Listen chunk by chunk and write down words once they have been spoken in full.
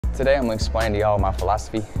Today I'm gonna explain to y'all my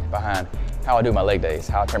philosophy behind how I do my leg days,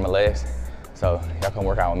 how I train my legs. So y'all come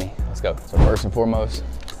work out with me, let's go. So first and foremost,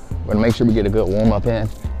 we're gonna make sure we get a good warm up in.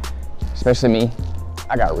 Especially me,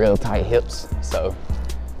 I got real tight hips. So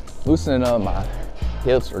loosening up my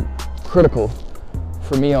hips are critical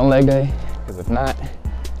for me on leg day, because if not,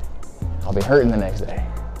 I'll be hurting the next day.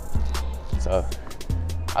 So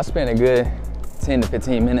I spend a good 10 to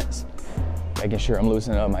 15 minutes making sure I'm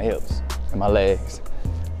loosening up my hips and my legs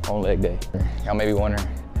on leg day. Y'all may be wondering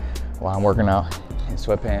why I'm working out in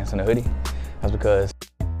sweatpants and a hoodie. That's because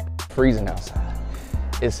it's freezing outside.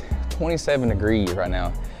 It's 27 degrees right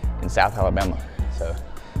now in South Alabama. So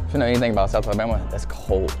if you know anything about South Alabama, that's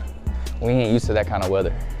cold. We ain't used to that kind of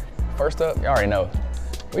weather. First up, you already know,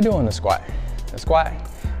 we're doing the squat. The squat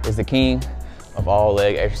is the king of all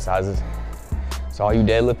leg exercises. So all you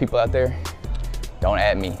deadlift people out there, don't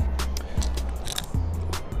at me.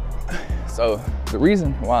 So the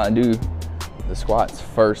reason why I do the squats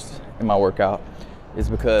first in my workout is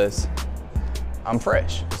because I'm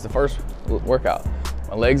fresh. It's the first workout.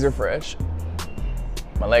 My legs are fresh.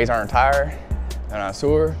 My legs aren't tired, they're not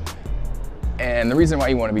sore. And the reason why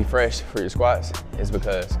you want to be fresh for your squats is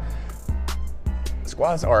because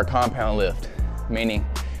squats are a compound lift, meaning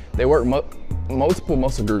they work multiple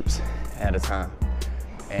muscle groups at a time.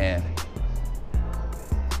 And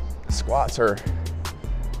squats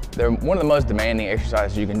they're one of the most demanding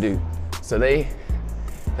exercises you can do. So they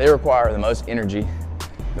require the most energy,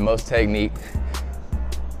 the most technique,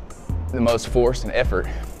 the most force and effort.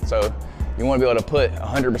 So you want to be able to put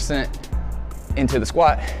 100% into the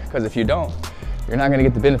squat, because if you don't, you're not going to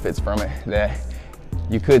get the benefits from it that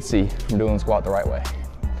you could see from doing the squat the right way.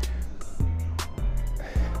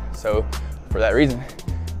 So for that reason,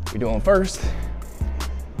 we do them first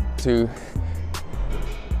to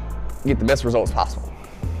get the best results possible.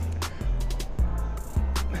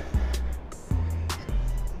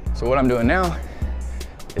 So what I'm doing now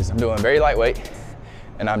is I'm doing very lightweight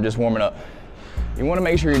and I'm just warming up. You want to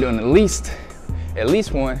make sure you're doing at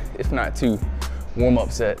least one, if not two,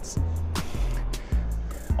 warm-up sets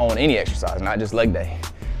on any exercise, not just leg day.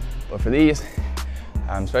 But for these,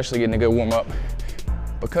 I'm especially getting a good warm-up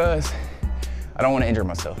because I don't want to injure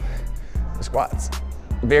myself. The squats,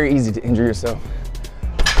 very easy to injure yourself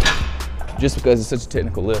just because it's such a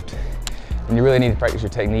technical lift. And you really need to practice your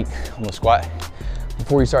technique on the squat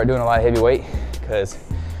before you start doing a lot of heavy weight, because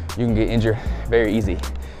you can get injured very easy.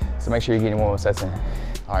 So make sure you're getting warm-up sets in.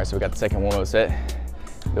 All right, so we got the second warm-up set,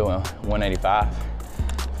 doing 185.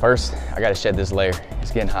 First, I gotta shed this layer. It's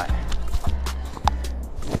getting hot.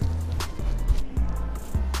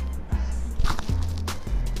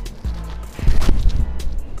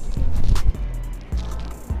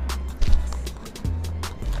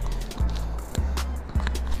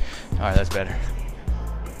 All right, that's better.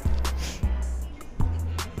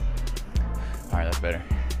 All right, that's better.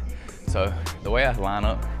 So the way I line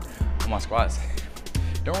up on my squats,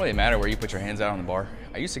 it don't really matter where you put your hands out on the bar.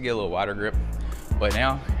 I used to get a little wider grip, but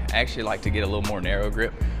now I actually like to get a little more narrow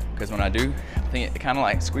grip, because when I do, I think it kind of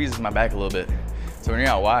like squeezes my back a little bit. So when you're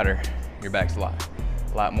out wider, your back's a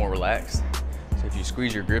lot more relaxed. So if you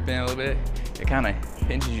squeeze your grip in a little bit, it kind of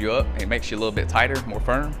pinches you up. It makes you a little bit tighter, more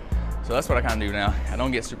firm. So that's what I kind of do now. I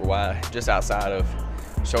don't get super wide, just outside of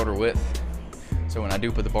shoulder width. So when I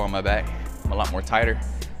do put the bar on my back, I'm a lot more tighter.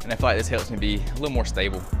 And I feel like this helps me be a little more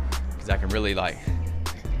stable, because I can really like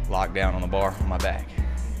lock down on the bar on my back.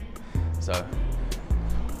 So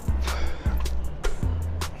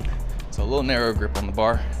a little narrow grip on the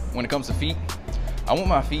bar. When it comes to feet, I want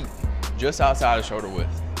my feet just outside of shoulder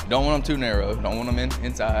width. You don't want them too narrow, don't want them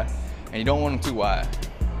inside, and you don't want them too wide.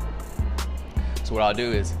 So what I'll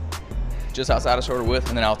do is just outside of shoulder width,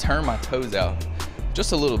 and then I'll turn my toes out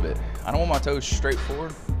just a little bit. I don't want my toes straight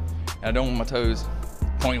forward, and I don't want my toes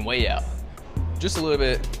pointing way out. Just a little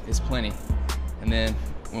bit is plenty. And then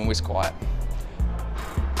when we squat,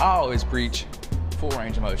 I always preach full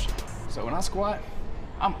range of motion. So when I squat,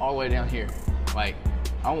 I'm all the way down here. Like,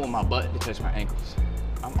 I don't want my butt to touch my ankles.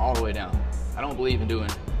 I'm all the way down. I don't believe in doing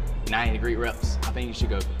 90-degree reps. I think you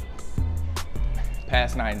should go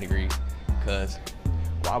past 90 degrees, because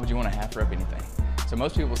why would you want to half rep anything? So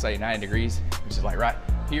most people say 90 degrees, which is like right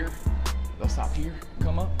here. They'll stop here,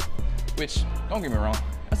 come up, which, don't get me wrong,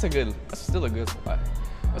 that's still a good squat.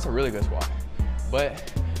 That's a really good squat.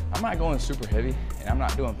 But I'm not going super heavy, and I'm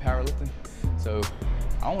not doing powerlifting. So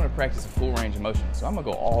I want to practice a full range of motion. So I'm gonna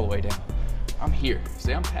go all the way down. I'm here,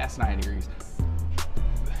 see, I'm past 90 degrees.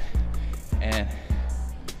 And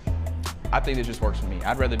I think it just works for me.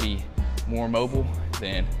 I'd rather be more mobile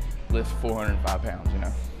than lift 405 pounds, you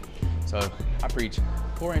know? So I preach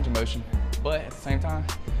full range of motion, but at the same time,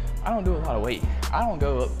 I don't do a lot of weight. I don't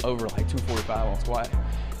go up over like 245 on squat.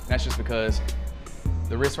 And that's just because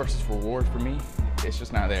the risk versus reward for me, it's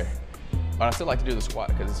just not there. But I still like to do the squat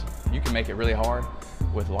because you can make it really hard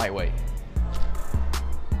with lightweight.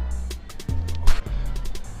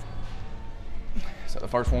 So the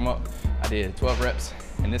first warm up, I did 12 reps.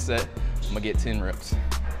 In this set, I'm gonna get 10 reps.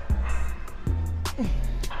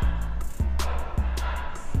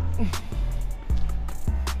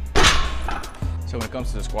 So when it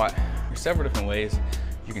comes to the squat, there's several different ways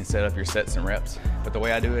you can set up your sets and reps. But the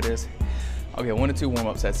way I do it is, I'll get 1 to 2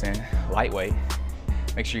 warm-up sets in, lightweight.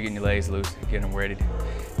 Make sure you're getting your legs loose, get them ready,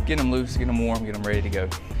 get them loose, get them warm, get them ready to go.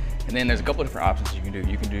 And then there's a couple of different options you can do.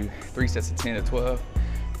 You can do 3 sets of 10 to 12.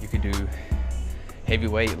 You can do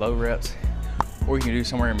heavyweight, low reps, or you can do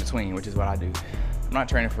somewhere in between, which is what I do. I'm not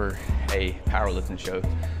training for a powerlifting show,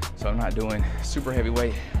 so I'm not doing super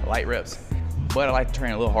heavyweight, light reps, but I like to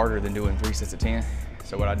train a little harder than doing 3 sets of 10.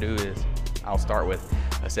 So what I do is I'll start with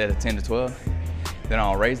a set of 10 to 12, then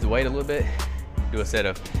I'll raise the weight a little bit, do a set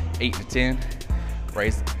of 8 to 10,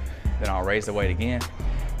 then I'll raise the weight again,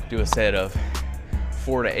 do a set of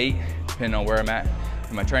 4 to 8, depending on where I'm at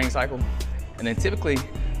in my training cycle. And then typically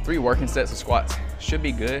 3 working sets of squats should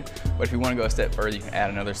be good, but if you want to go a step further, you can add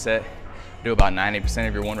another set, do about 90%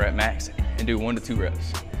 of your 1 rep max, and do 1 to 2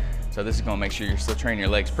 reps. So this is gonna make sure you're still training your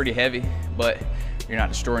legs pretty heavy, but you're not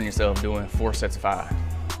destroying yourself doing 4 sets of 5.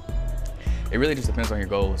 It really just depends on your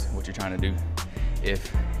goals, what you're trying to do.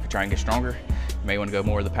 If you're trying to get stronger, you may wanna go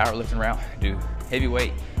more of the powerlifting route, do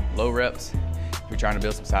heavyweight, low reps. If you're trying to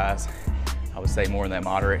build some size, I would say more in that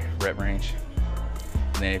moderate rep range.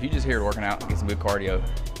 And then if you're just here working out, get some good cardio,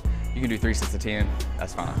 you can do 3 sets of 10,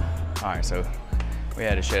 that's fine. All right, so we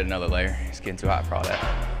had to shed another layer. It's getting too hot for all that.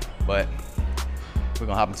 But we're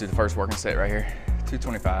gonna hop into the first working set right here,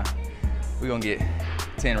 225. We're gonna get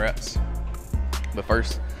 10 reps. But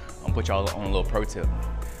first, I'm gonna put y'all on a little pro tip.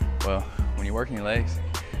 Well, when you're working your legs,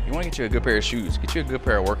 you wanna get you a good pair of shoes. Get you a good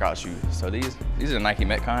pair of workout shoes. So these are the Nike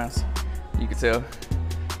Metcons. You can tell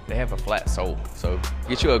they have a flat sole. So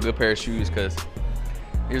get you a good pair of shoes because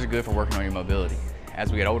these are good for working on your mobility.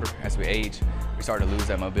 As we get older, as we age, we start to lose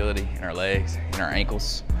that mobility in our legs, in our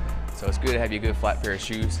ankles. So it's good to have you a good flat pair of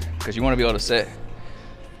shoes because you wanna be able to set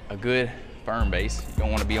a good firm base. You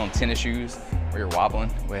don't wanna be on tennis shoes where you're wobbling,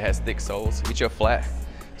 where it has thick soles. Get you a flat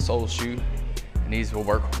sole shoe, and these will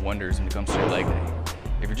work wonders when it comes to your leg day.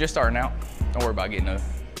 If you're just starting out, don't worry about getting a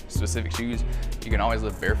specific shoes. You can always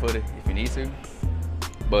live barefooted if you need to,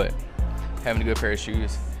 but having a good pair of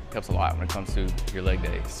shoes helps a lot when it comes to your leg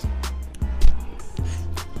days.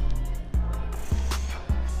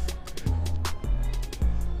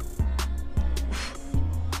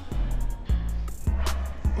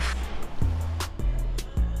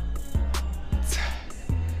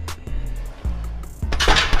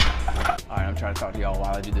 I'm trying to talk to y'all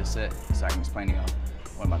while I do this set so I can explain to y'all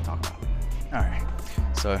what I'm about to talk about. All right,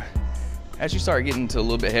 so as you start getting to a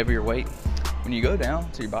little bit heavier weight, when you go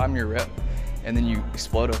down to your bottom of your rep and then you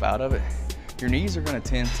explode up out of it, your knees are gonna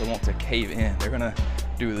tend to want to cave in. They're gonna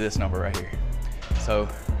do this number right here. So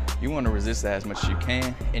you wanna resist that as much as you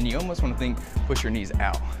can, and you almost wanna think, push your knees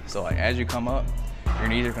out. So like as you come up, your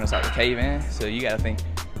knees are gonna start to cave in, so you gotta think,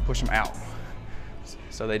 push them out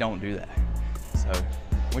so they don't do that. So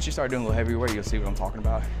once you start doing a little heavier weight, you'll see what I'm talking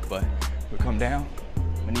about. But we come down,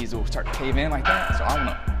 my knees will start to cave in like that, so I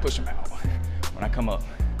wanna push them out when I come up.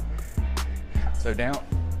 So down,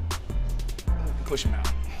 push them out.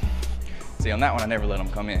 See, on that one, I never let them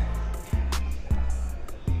come in.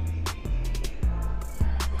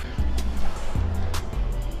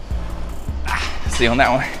 See, on that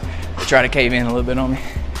one, they try to cave in a little bit on me,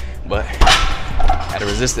 but I had to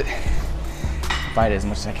resist it, fight it as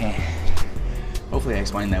much as I can. Hopefully I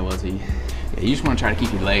explained that well to you. Yeah, you just want to try to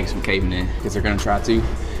keep your legs from caving in because they're going to try to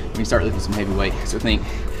when you start lifting some heavy weight. So think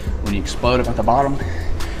when you explode up at the bottom,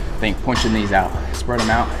 think punching these out, spread them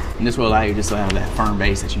out, and this will allow you just to have that firm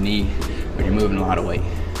base that you need when you're moving a lot of weight.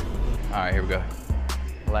 All right, here we go.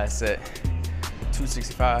 Last set,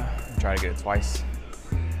 265. Try to get it twice.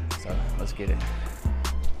 So let's get it.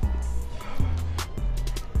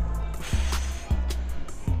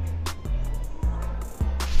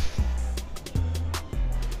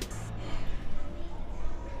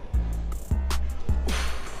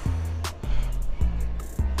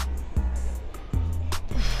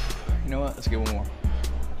 You know what? Let's get one more.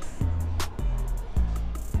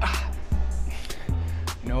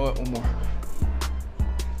 You know what? One more.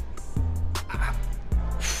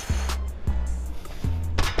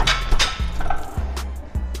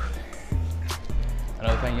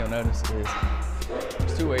 Another thing you'll notice is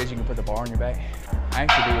there's 2 ways you can put the bar on your back. I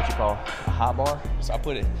actually do what you call a high bar. So I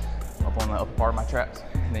put it up on the upper part of my traps.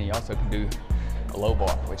 And then you also can do a low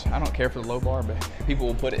bar, which I don't care for the low bar, but people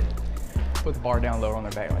will put the bar down lower on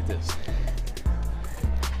their back like this.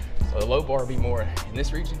 So the low bar will be more in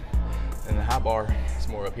this region, and the high bar is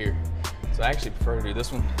more up here. So I actually prefer to do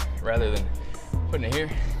this one rather than putting it here.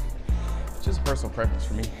 It's just a personal preference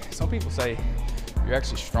for me. Some people say you're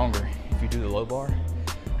actually stronger if you do the low bar,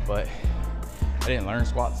 but I didn't learn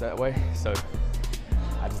squats that way, so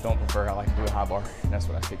I just don't prefer. I like to do a high bar, and that's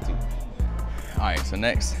what I stick to. All right, so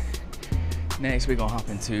next we're gonna hop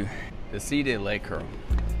into the seated leg curl.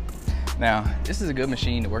 Now, this is a good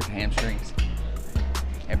machine to work the hamstrings,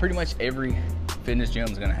 and pretty much every fitness gym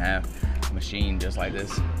is gonna have a machine just like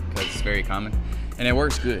this because it's very common, and it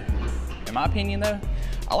works good. In my opinion though,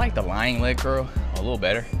 I like the lying leg curl a little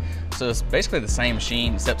better. So it's basically the same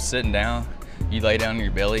machine except sitting down, you lay down on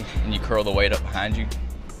your belly and you curl the weight up behind you.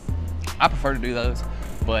 I prefer to do those,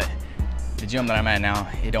 but the gym that I'm at now,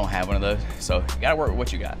 it don't have one of those. So you gotta work with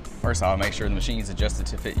what you got. First of all, make sure the machine's adjusted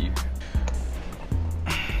to fit you.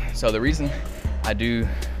 So the reason I do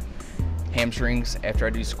hamstrings after I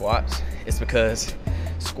do squats is because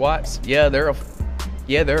squats, they're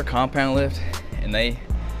a compound lift and they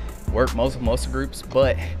work most groups,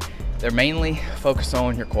 but they're mainly focused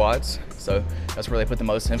on your quads. So that's where they put the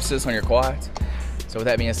most emphasis on your quads. So with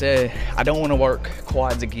that being said, I don't want to work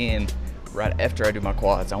quads again right after I do my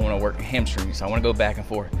quads. I want to work hamstrings. I want to go back and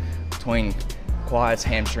forth between quads,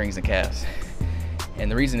 hamstrings, and calves. And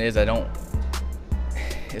the reason is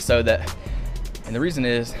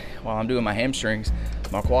while I'm doing my hamstrings,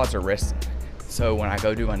 my quads are rested. So when I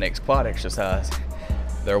go do my next quad exercise,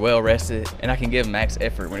 they're well rested and I can give max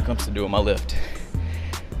effort when it comes to doing my lift.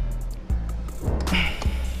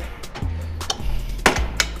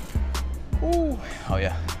 Ooh, oh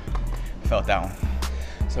yeah, felt that one.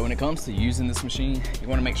 So when it comes to using this machine, you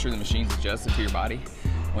want to make sure the machine's adjusted to your body.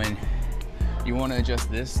 When you want to adjust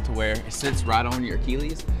this to where it sits right on your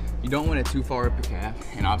Achilles, you don't want it too far up your calf,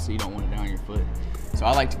 and obviously you don't want it down your foot. So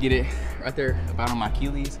I like to get it right there about on my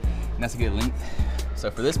Achilles, and that's a good length. So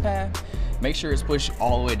for this pad, make sure it's pushed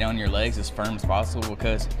all the way down your legs as firm as possible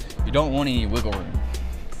because you don't want any wiggle room.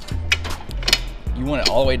 You want it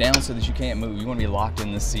all the way down so that you can't move. You want to be locked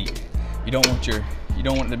in this seat. You don't want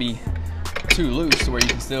it to be too loose to where you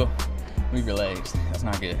can still move your legs. That's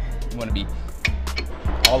not good. You want to be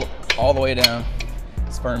all the way down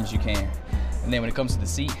as firm as you can. And then when it comes to the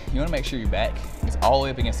seat, you want to make sure your back is all the way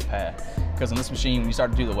up against the pad. Because on this machine, when you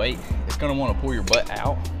start to do the weight, it's going to want to pull your butt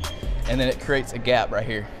out, and then it creates a gap right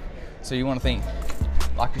here. So you want to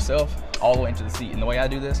lock yourself all the way into the seat. And the way I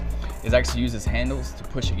do this is I actually use these handles to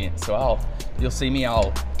push against. So you'll see me,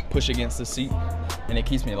 I'll push against the seat, and it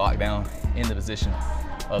keeps me locked down in the position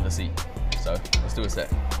of the seat. So let's do a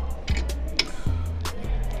set.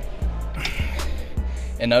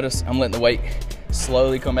 And notice I'm letting the weight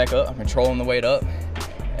slowly come back up. I'm controlling the weight up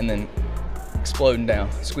and then exploding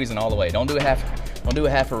down, squeezing all the way. Don't do a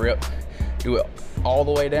half a rip. Do it all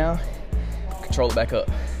the way down, control it back up.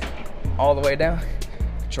 All the way down,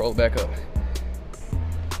 control it back up.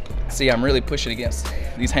 See, I'm really pushing against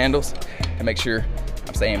these handles and make sure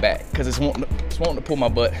I'm staying back because it's wanting to pull my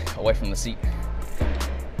butt away from the seat.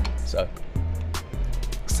 So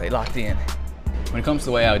stay locked in. When it comes to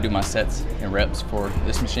the way I would do my sets and reps for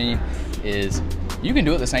this machine is you can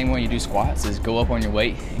do it the same way you do squats, is go up on your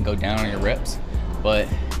weight and go down on your reps. But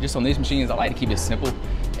just on these machines, I like to keep it simple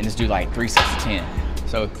and just do like 3 sets of 10.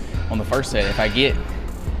 So on the first set, if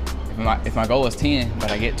my goal is 10,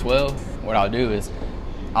 but I get 12, what I'll do is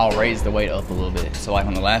I'll raise the weight up a little bit. So like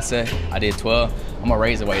on the last set, I did 12, I'm gonna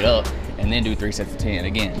raise the weight up and then do 3 sets of 10.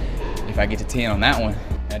 Again, if I get to 10 on that one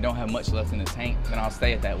and I don't have much left in the tank, then I'll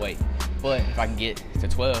stay at that weight. But if I can get to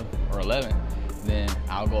 12 or 11, then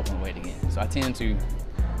I'll go up on weight again. So I tend to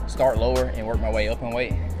start lower and work my way up on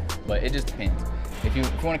weight, but it just depends. If you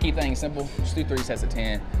want to keep things simple, just do 3 sets of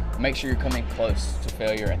 10. Make sure you're coming close to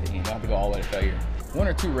failure at the end. You don't have to go all the way to failure. 1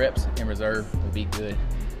 or 2 reps in reserve would be good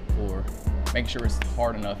for making sure it's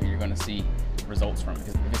hard enough and you're going to see results from it.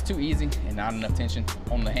 Because if it's too easy and not enough tension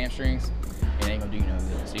on the hamstrings, it ain't going to do you no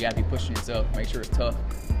good. So you got to be pushing yourself. Make sure it's tough.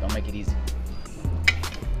 Don't make it easy.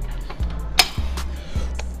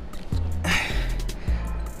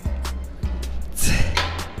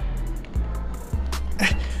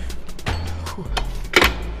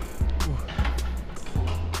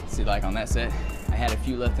 Like on that set, I had a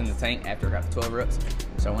few left in the tank after I got the 12 reps.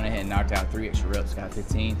 So I went ahead and knocked out 3 extra reps, got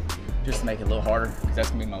 15, just to make it a little harder because that's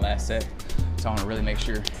gonna be my last set. So I wanna really make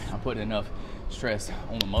sure I'm putting enough stress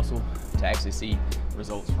on the muscle to actually see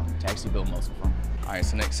results from it, to actually build muscle from it. All right,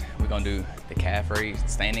 so next we're gonna do the calf raise,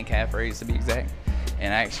 standing calf raise to be exact.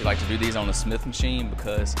 And I actually like to do these on the Smith machine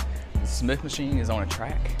because the Smith machine is on a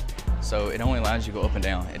track. So it only allows you to go up and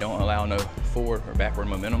down. It don't allow no forward or backward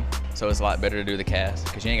momentum. So it's a lot better to do the calves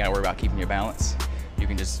because you ain't gotta worry about keeping your balance. You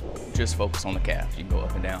can just focus on the calf. You can go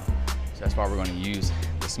up and down. So that's why we're gonna use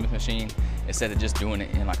the Smith machine instead of just doing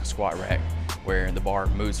it in like a squat rack where the bar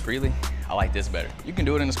moves freely. I like this better. You can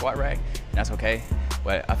do it in a squat rack, and that's okay.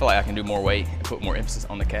 But I feel like I can do more weight and put more emphasis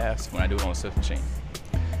on the calves when I do it on the Smith machine.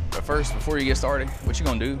 But first, before you get started, what you're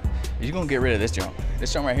gonna do is you're gonna get rid of this jump.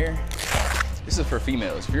 This jump right here, this is for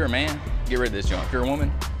females. If you're a man, get rid of this jump. If you're a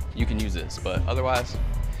woman, you can use this, but otherwise,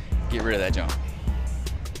 get rid of that jump.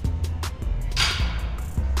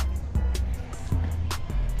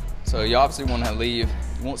 So you obviously want to you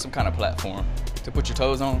want some kind of platform to put your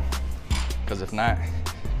toes on, because if not,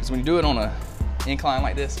 when you do it on an incline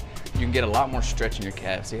like this, you can get a lot more stretch in your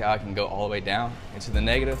calf. See how I can go all the way down into the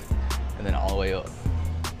negative, and then all the way up.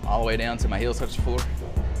 All the way down to my heels touch the floor,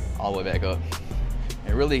 all the way back up.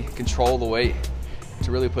 And really control the weight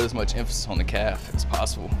to really put as much emphasis on the calf as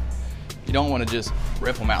possible. You don't want to just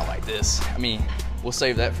rip them out like this. I mean, we'll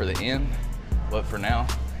save that for the end, but for now,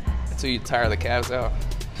 until you tire the calves out,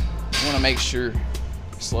 you want to make sure you're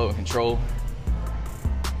slow and controlled.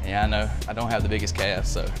 Yeah, I know I don't have the biggest calves,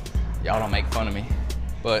 so y'all don't make fun of me,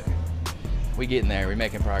 but we getting there. We're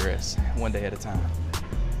making progress one day at a time.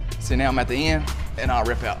 So now I'm at the end, and I'll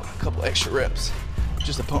rip out a couple extra reps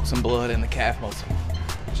just to pump some blood in the calf muscle.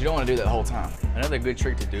 But you don't want to do that the whole time. Another good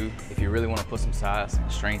trick to do if you really want to put some size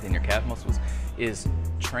and strength in your calf muscles is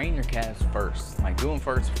train your calves first. Like, do them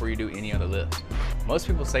first before you do any other lift. Most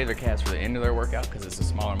people save their calves for the end of their workout because it's a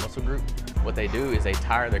smaller muscle group. What they do is they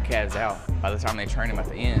tire their calves out. By the time they train them at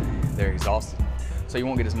the end, they're exhausted. So you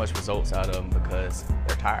won't get as much results out of them because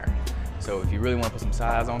they're tired. So if you really want to put some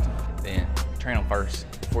size on them, then train them first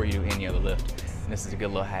before you do any other lift. And this is a good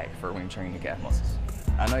little hack for when you're training your calf muscles.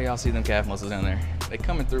 I know y'all see them calf muscles down there. They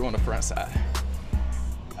coming through on the front side.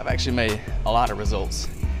 I've actually made a lot of results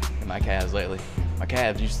in my calves lately. My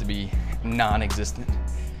calves used to be non-existent.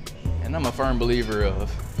 And I'm a firm believer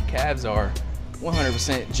of calves are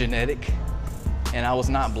 100% genetic, and I was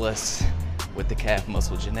not blessed with the calf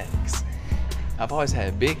muscle genetics. I've always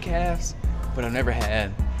had big calves, but I've never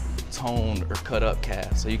had toned or cut up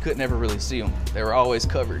calves, so you could never really see them. They were always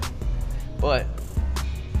covered, but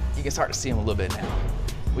you can start to see them a little bit now.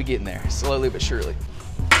 We getting there, slowly but surely.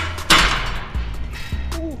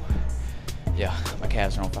 Ooh. Yeah, my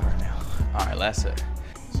calves are on fire now. All right, last set.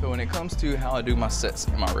 So when it comes to how I do my sets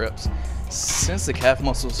and my reps, since the calf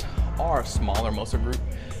muscles are a smaller muscle group,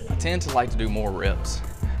 I tend to like to do more reps.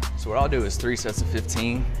 So what I'll do is 3 sets of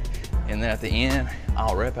 15, and then at the end,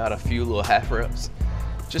 I'll rep out a few little half reps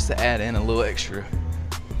just to add in a little extra,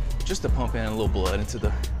 just to pump in a little blood into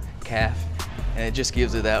the calf, and it just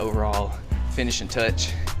gives it that overall finishing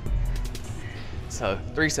touch. So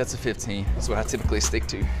 3 sets of 15 is what I typically stick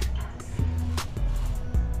to.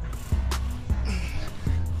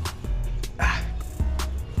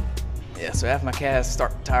 Yeah, so after my calves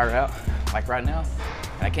start to tire out, like right now,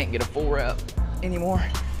 and I can't get a full rep anymore,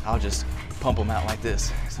 I'll just pump them out like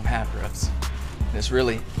this, some half reps. This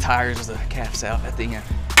really tires the calves out at the end.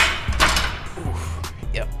 Oof.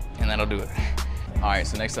 Yep, and that'll do it. All right,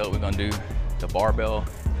 so next up we're gonna do the barbell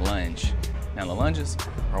lunge. Now the lunges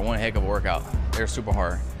are one heck of a workout. They're super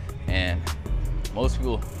hard, and most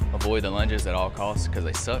people avoid the lunges at all costs because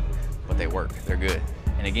they suck, but they work, they're good.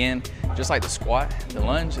 And again, just like the squat, the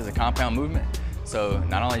lunge is a compound movement. So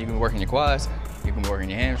not only you can be working your quads, you can be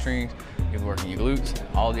working your hamstrings, you can be working your glutes,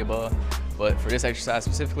 all of the above. But for this exercise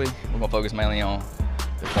specifically, we're gonna focus mainly on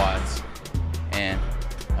the quads. And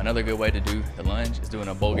another good way to do the lunge is doing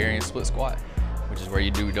a Bulgarian split squat, which is where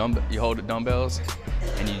you hold the dumbbells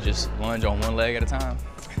and you just lunge on one leg at a time.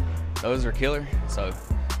 Those are killer, so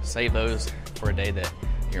save those for a day that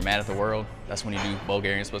you're mad at the world. That's when you do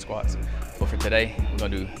Bulgarian split squats. But for today, we're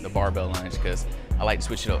gonna do the barbell lunge because I like to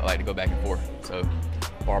switch it up. I like to go back and forth. So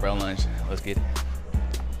barbell lunge, let's get it.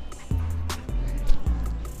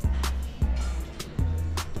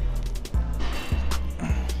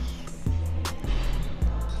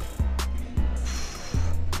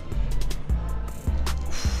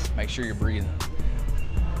 Make sure you're breathing.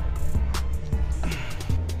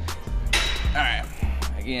 All right,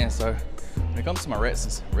 again, so when it comes to my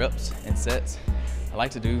reps and sets, I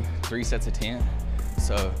like to do 3 sets of 10.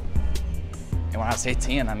 So, and when I say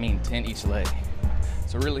 10, I mean 10 each leg.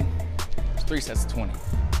 So really, it's 3 sets of 20.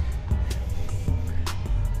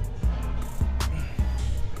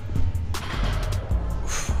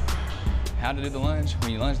 How to do the lunge?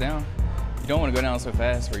 When you lunge down, you don't want to go down so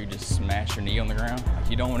fast where you just smash your knee on the ground. Like,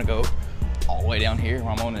 you don't want to go all the way down here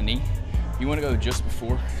where I'm on the knee. you wanna go just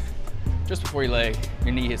before your leg,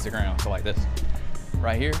 your knee hits the ground. So like this,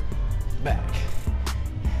 right here, back.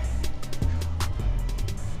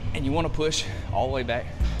 And you wanna push all the way back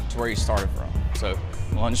to where you started from. So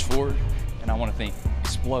lunge forward, and I wanna think,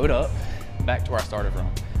 explode up, back to where I started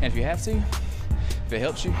from. And if you have to, if it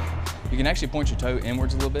helps you, you can actually point your toe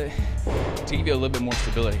inwards a little bit to give you a little bit more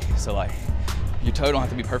stability. So like, your toe don't have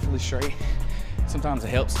to be perfectly straight. Sometimes it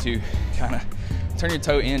helps to kind of turn your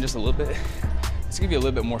toe in just a little bit to give you a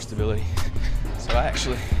little bit more stability. So I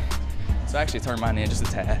actually turn mine in just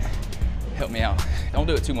a tad. Help me out. Don't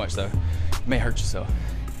do it too much though. You may hurt yourself.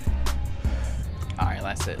 All right,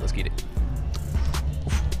 last set, let's get it.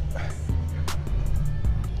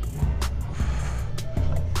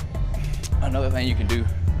 Another thing you can do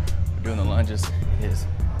for doing the lunges is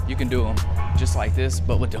you can do them just like this,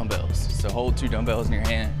 but with dumbbells. So hold 2 dumbbells in your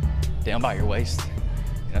hand down by your waist.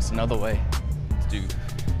 And that's another way to do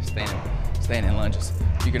standing lunges.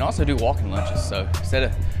 You can also do walking lunges. So instead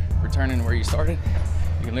of returning where you started,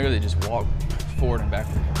 you can literally just walk forward and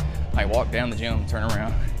backward. Like walk down the gym, turn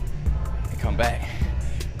around, and come back.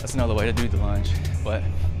 That's another way to do the lunge. But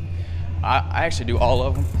I actually do all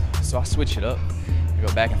of them, so I switch it up. I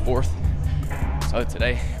go back and forth. So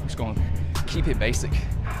today, we're just gonna keep it basic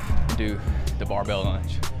and do the barbell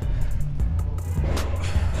lunge.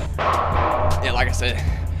 Yeah, like I said,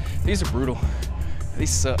 these are brutal. These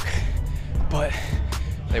suck, but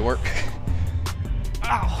they work.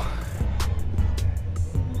 Ow.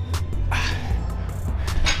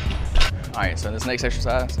 All right, so this next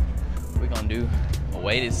exercise, we're gonna do a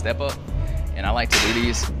weighted step up. And I like to do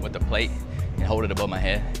these with the plate and hold it above my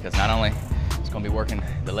head, because not only it's gonna be working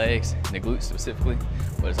the legs and the glutes specifically,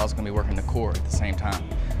 but it's also gonna be working the core at the same time.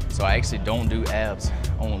 So I actually don't do abs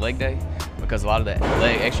on leg day, because a lot of the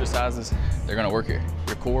leg exercises, they're gonna work your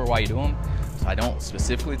core while you do them. So I don't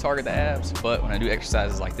specifically target the abs, but when I do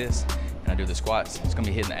exercises like this and I do the squats, it's gonna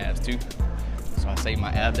be hitting the abs too. So I save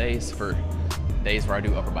my ab days for days where I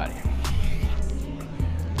do upper body.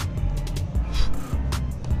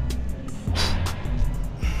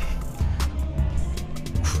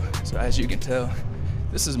 So as you can tell,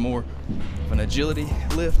 this is more of an agility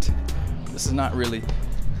lift. This is not really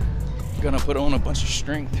gonna put on a bunch of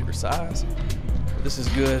strength or size. This is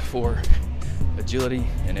good for agility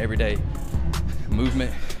and everyday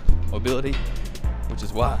movement, mobility, which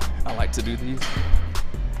is why I like to do these.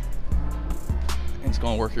 And it's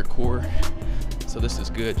gonna work your core. So this is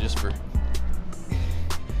good just for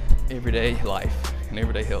everyday life and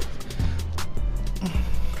everyday health.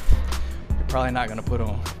 You're probably not gonna put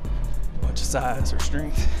on a bunch of size or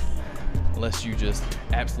strength unless you just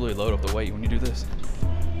absolutely load up the weight when you do this.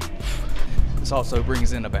 This also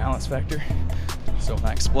brings in a balance factor. So when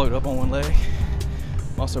I explode up on one leg,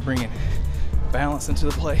 I'm also bringing balance into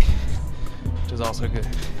the play, which is also good.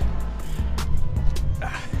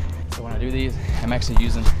 So when I do these, I'm actually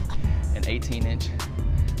using an 18-inch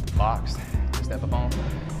box to step up on.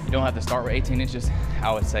 You don't have to start with 18 inches.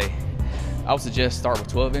 I would suggest start with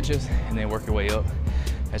 12 inches and then work your way up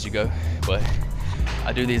as you go. But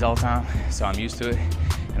I do these all the time, so I'm used to it,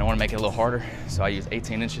 and I want to make it a little harder, so I use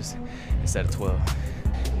 18 inches instead of 12.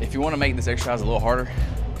 If you want to make this exercise a little harder,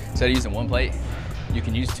 instead of using one plate, you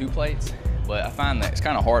can use 2 plates, but I find that it's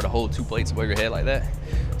kind of hard to hold 2 plates above your head like that.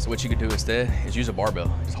 So what you could do instead is use a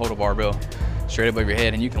barbell. Just hold a barbell straight above your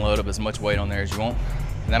head, and you can load up as much weight on there as you want.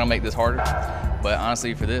 And that'll make this harder. But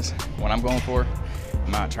honestly, for this, what I'm going for,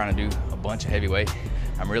 I'm not trying to do a bunch of heavy weight.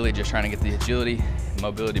 I'm really just trying to get the agility and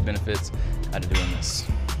mobility benefits out of doing this.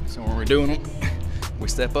 So when we're doing them, we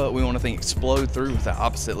step up, we want to think explode through with the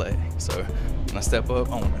opposite leg. So when I step up,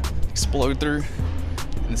 I want to explode through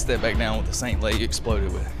and then step back down with the same leg you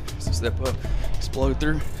exploded with. So step up, explode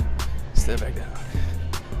through, step back down.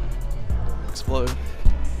 Explode,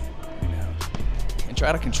 down. And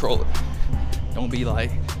try to control it. Don't be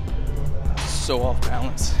like so off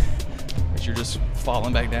balance that you're just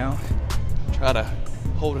falling back down. Try to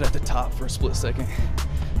hold it at the top for a split second.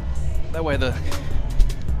 That way the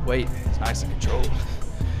weight is nice and controlled.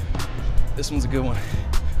 This one's a good one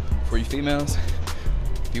for you females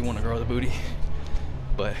if you want to grow the booty,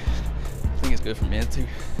 but I think it's good for men too.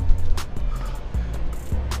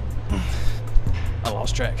 I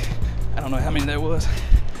lost track. I don't know how many that was,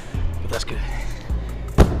 but that's good.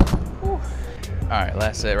 Whew. All right,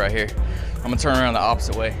 last set right here. I'm gonna turn around the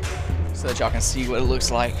opposite way so that y'all can see what it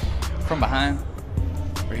looks like from behind.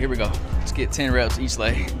 But here we go. Let's get 10 reps each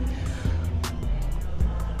leg.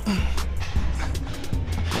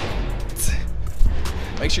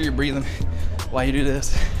 Make sure you're breathing while you do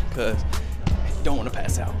this, because you don't want to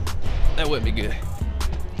pass out. That wouldn't be good.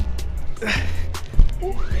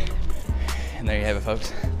 And there you have it,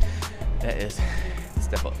 folks. That is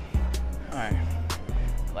step up. All right,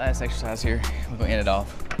 last exercise here. We're gonna end it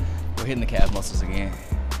off. We're hitting the calf muscles again,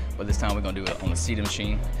 but this time we're gonna do it on the seated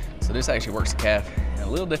machine. So this actually works the calf in a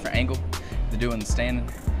little different angle than doing the standing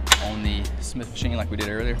on the Smith machine like we did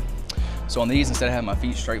earlier. So on these, instead of having my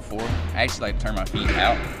feet straight forward, I actually like to turn my feet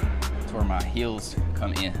out to where my heels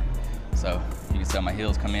come in. So you can see how my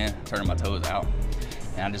heels come in, turning my toes out.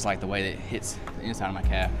 And I just like the way that it hits the inside of my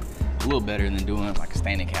calf a little better than doing like a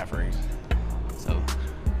standing calf raise. So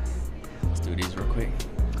let's do these real quick.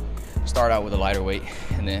 Start out with a lighter weight,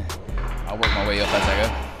 and then I'll work my way up as I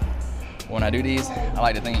go. When I do these, I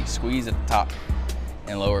like to think squeeze at the top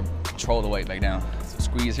and lower, control the weight back down. So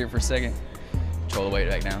squeeze here for a second, control the weight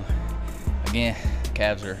back down. Again,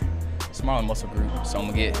 calves are a smaller muscle group, so I'm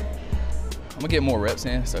gonna get more reps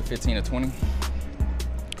in, so 15 to 20.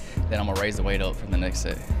 Then I'm gonna raise the weight up for the next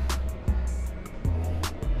set.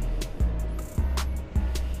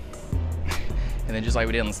 And then just like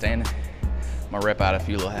we did on the standing, I'm gonna rep out a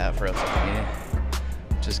few little half reps if I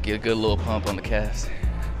can. Just get a good little pump on the calves.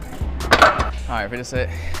 All right, for this set,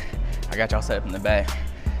 I got y'all set up in the back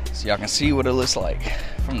so y'all can see what it looks like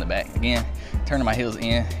from the back. Again, turning my heels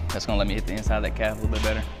in, that's gonna let me hit the inside of that calf a little bit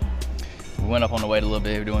better. We went up on the weight a little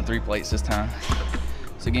bit, we're doing 3 plates this time.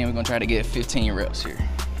 So again, we're gonna try to get 15 reps here.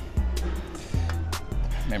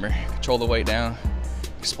 Remember, control the weight down,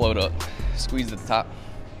 explode up, squeeze at the top,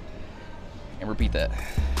 and repeat that.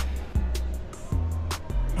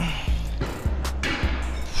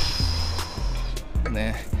 And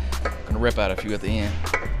then I'm gonna rip out a few at the end.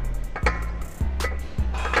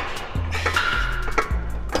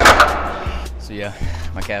 So yeah,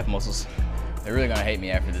 my calf muscles, they're really gonna hate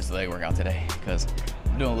me after this leg workout today because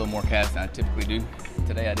I'm doing a little more calves than I typically do.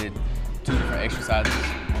 Today I did 2 different exercises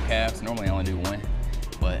on calves. Normally I only do 1,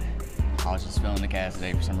 but I was just feeling the calves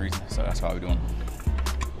today for some reason, so that's why we're doing them.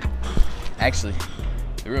 Actually,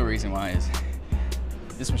 the real reason why is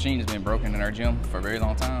this machine has been broken in our gym for a very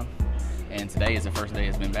long time, and today is the first day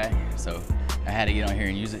it's been back, so I had to get on here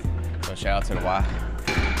and use it. So shout out to the Y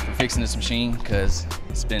for fixing this machine because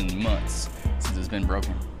it's been months since it's been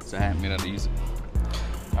broken, so I haven't been able to use it.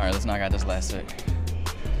 All right, let's knock out this last set.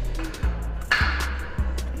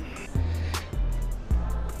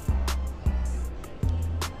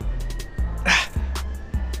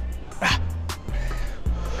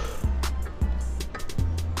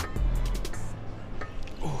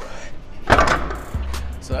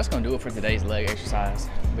 So that's gonna do it for today's leg exercise.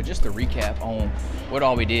 But just to recap on what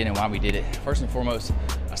all we did and why we did it. First and foremost,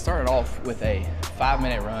 I started off with a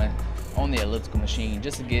 5-minute run on the elliptical machine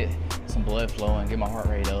just to get some blood flowing, get my heart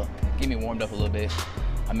rate up, get me warmed up a little bit.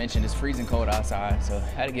 I mentioned it's freezing cold outside, so I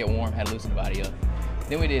had to get warm, had to loosen the body up.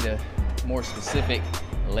 Then we did a more specific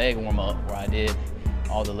leg warm up where I did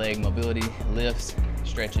all the leg mobility, lifts,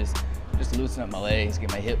 stretches, just to loosen up my legs, get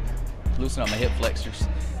my loosen up my hip flexors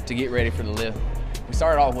to get ready for the lift. We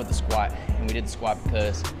started off with the squat, and we did the squat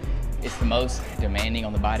because it's the most demanding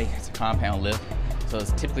on the body. It's a compound lift, so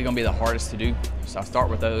it's typically gonna be the hardest to do. So I start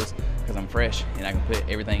with those because I'm fresh and I can put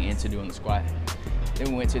everything into doing the squat.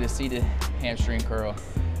 Then we went to the seated hamstring curl.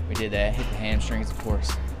 We did that, hit the hamstrings, of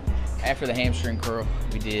course. After the hamstring curl,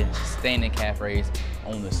 we did standing calf raise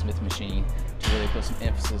on the Smith machine to really put some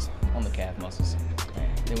emphasis on the calf muscles.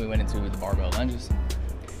 Then we went into the barbell lunges.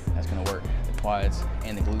 That's gonna work the quads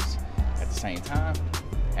and the glutes at the same time.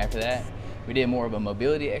 After that, we did more of a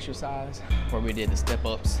mobility exercise where we did the step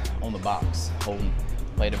ups on the box, holding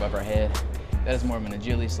the plate above our head. That is more of an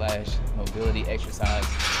agility / mobility exercise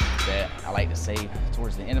that I like to save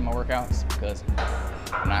towards the end of my workouts because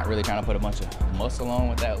I'm not really trying to put a bunch of muscle on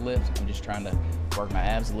with that lift. I'm just trying to work my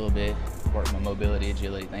abs a little bit, work my mobility,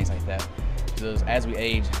 agility, things like that. Because as we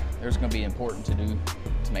age, there's gonna be important to do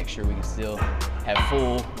to make sure we can still have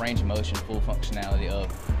full range of motion, full functionality of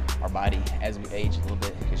our body as we age a little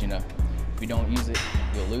bit. Because you know, if we don't use it,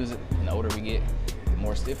 we'll lose it. And the older we get, the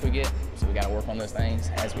more stiff we get. So we gotta work on those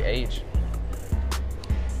things as we age.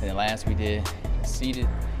 And then last we did seated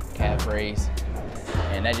calf raise,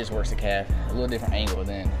 and that just works the calf a little different angle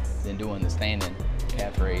than doing the standing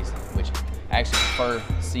calf raise, which I actually prefer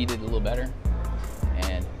seated a little better.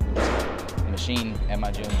 And the machine at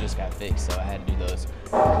my gym just got fixed, so I had to do those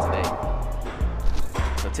today.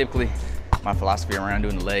 So typically, my philosophy around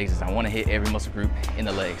doing the legs is I want to hit every muscle group in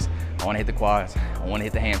the legs. I want to hit the quads, I want to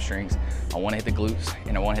hit the hamstrings, I want to hit the glutes,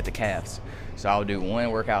 and I want to hit the calves. So I'll do one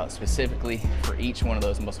workout specifically for each one of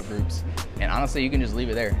those muscle groups. And honestly, you can just leave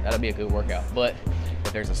it there. That'll be a good workout. But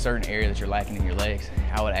if there's a certain area that you're lacking in your legs,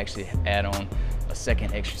 I would actually add on a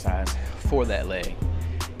second exercise for that leg.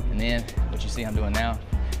 And then what you see I'm doing now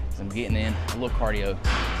is I'm getting in a little cardio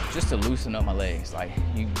just to loosen up my legs. Like,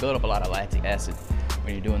 you build up a lot of lactic acid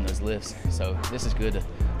when you're doing those lifts. So this is good to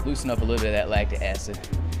loosen up a little bit of that lactic acid.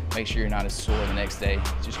 Make sure you're not as sore the next day.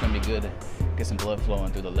 It's just gonna be good to get some blood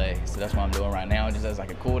flowing through the legs. So that's what I'm doing right now, just as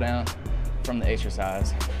like a cool down from the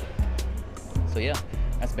exercise. So yeah,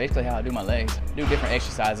 that's basically how I do my legs. I do different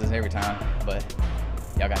exercises every time, but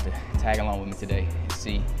y'all got to tag along with me today and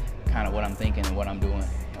see kind of what I'm thinking and what I'm doing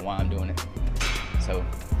and why I'm doing it. So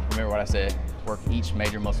remember what I said, work each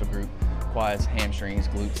major muscle group: quads, hamstrings,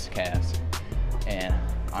 glutes, calves. And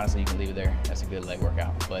honestly, you can leave it there. That's a good leg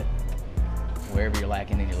workout. But wherever you're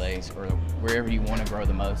lacking in your legs, or wherever you want to grow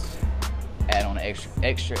the most, add on an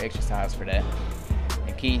extra exercise for that.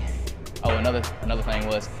 And key, oh, another thing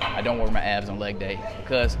was, I don't work my abs on leg day,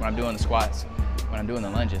 because when I'm doing the squats, when I'm doing the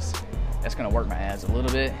lunges, that's gonna work my abs a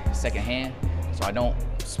little bit second hand. So I don't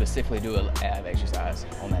specifically do an ab exercise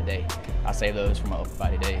on that day. I save those for my upper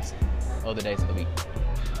body days, other days of the week.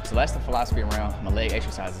 So that's the philosophy around my leg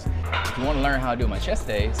exercises. If you want to learn how to do my chest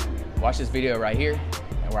days, watch this video right here,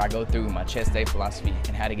 and where I go through my chest day philosophy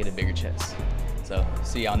and how to get a bigger chest. So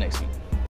see y'all next week.